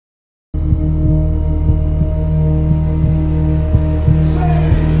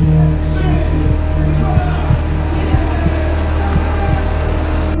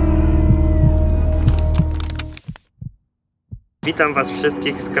Witam Was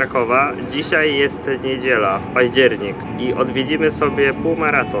wszystkich z Krakowa. Dzisiaj jest niedziela, październik i odwiedzimy sobie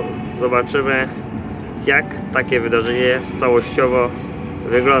półmaraton. Zobaczymy, jak takie wydarzenie całościowo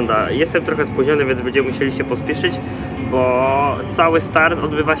wygląda. Jestem trochę spóźniony, więc będziemy musieli się pospieszyć, bo cały start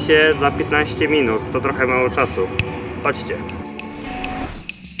odbywa się za 15 minut. To trochę mało czasu. Chodźcie.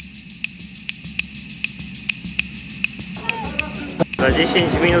 Za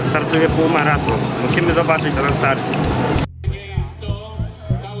 10 minut startuje półmaraton. Musimy zobaczyć to na starcie.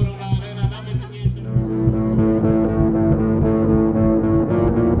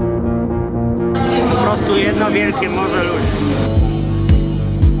 Po prostu jedno wielkie morze ludzi.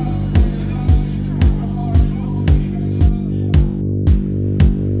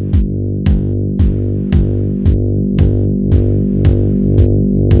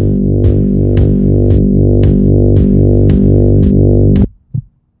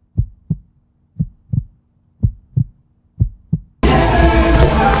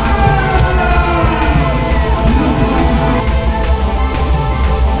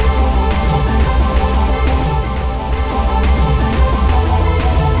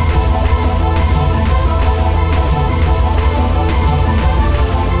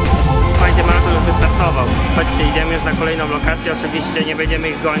 Chodźcie, idziemy już na kolejną lokację. Oczywiście nie będziemy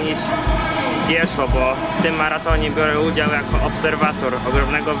ich gonić pieszo, bo w tym maratonie biorę udział jako obserwator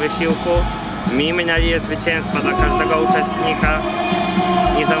ogromnego wysiłku. Miejmy nadzieję zwycięstwa dla każdego uczestnika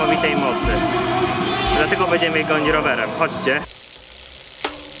niesamowitej mocy. Dlatego będziemy ich gonić rowerem. Chodźcie.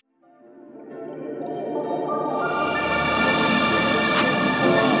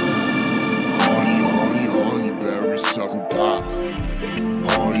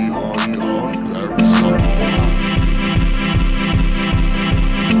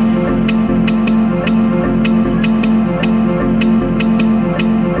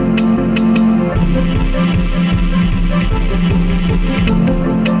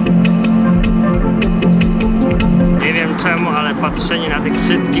 Nie wiem czemu, ale patrzenie na tych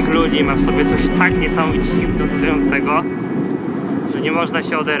wszystkich ludzi ma w sobie coś tak niesamowicie hipnotyzującego, że nie można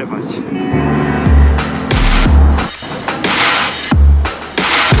się oderwać.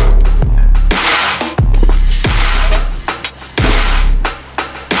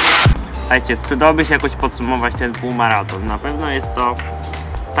 Słuchajcie, przydałoby się jakoś podsumować ten półmaraton. Na pewno jest to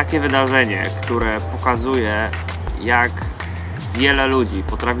takie wydarzenie, które pokazuje, jak wiele ludzi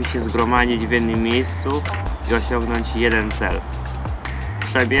potrafi się zgromadzić w jednym miejscu i osiągnąć jeden cel.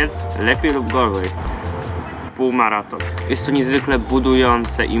 Przebiec lepiej lub gorzej półmaraton. Jest to niezwykle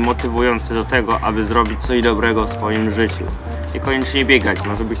budujące i motywujące do tego, aby zrobić coś dobrego w swoim życiu. Niekoniecznie biegać,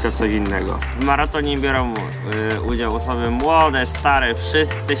 może być to coś innego. W maratonie biorą udział osoby młode, stare,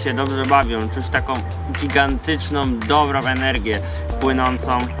 wszyscy się dobrze bawią. Czuć taką gigantyczną, dobrą energię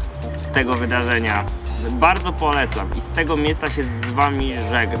płynącą z tego wydarzenia. Bardzo polecam i z tego miejsca się z Wami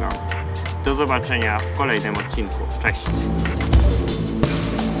żegnam. Do zobaczenia w kolejnym odcinku. Cześć!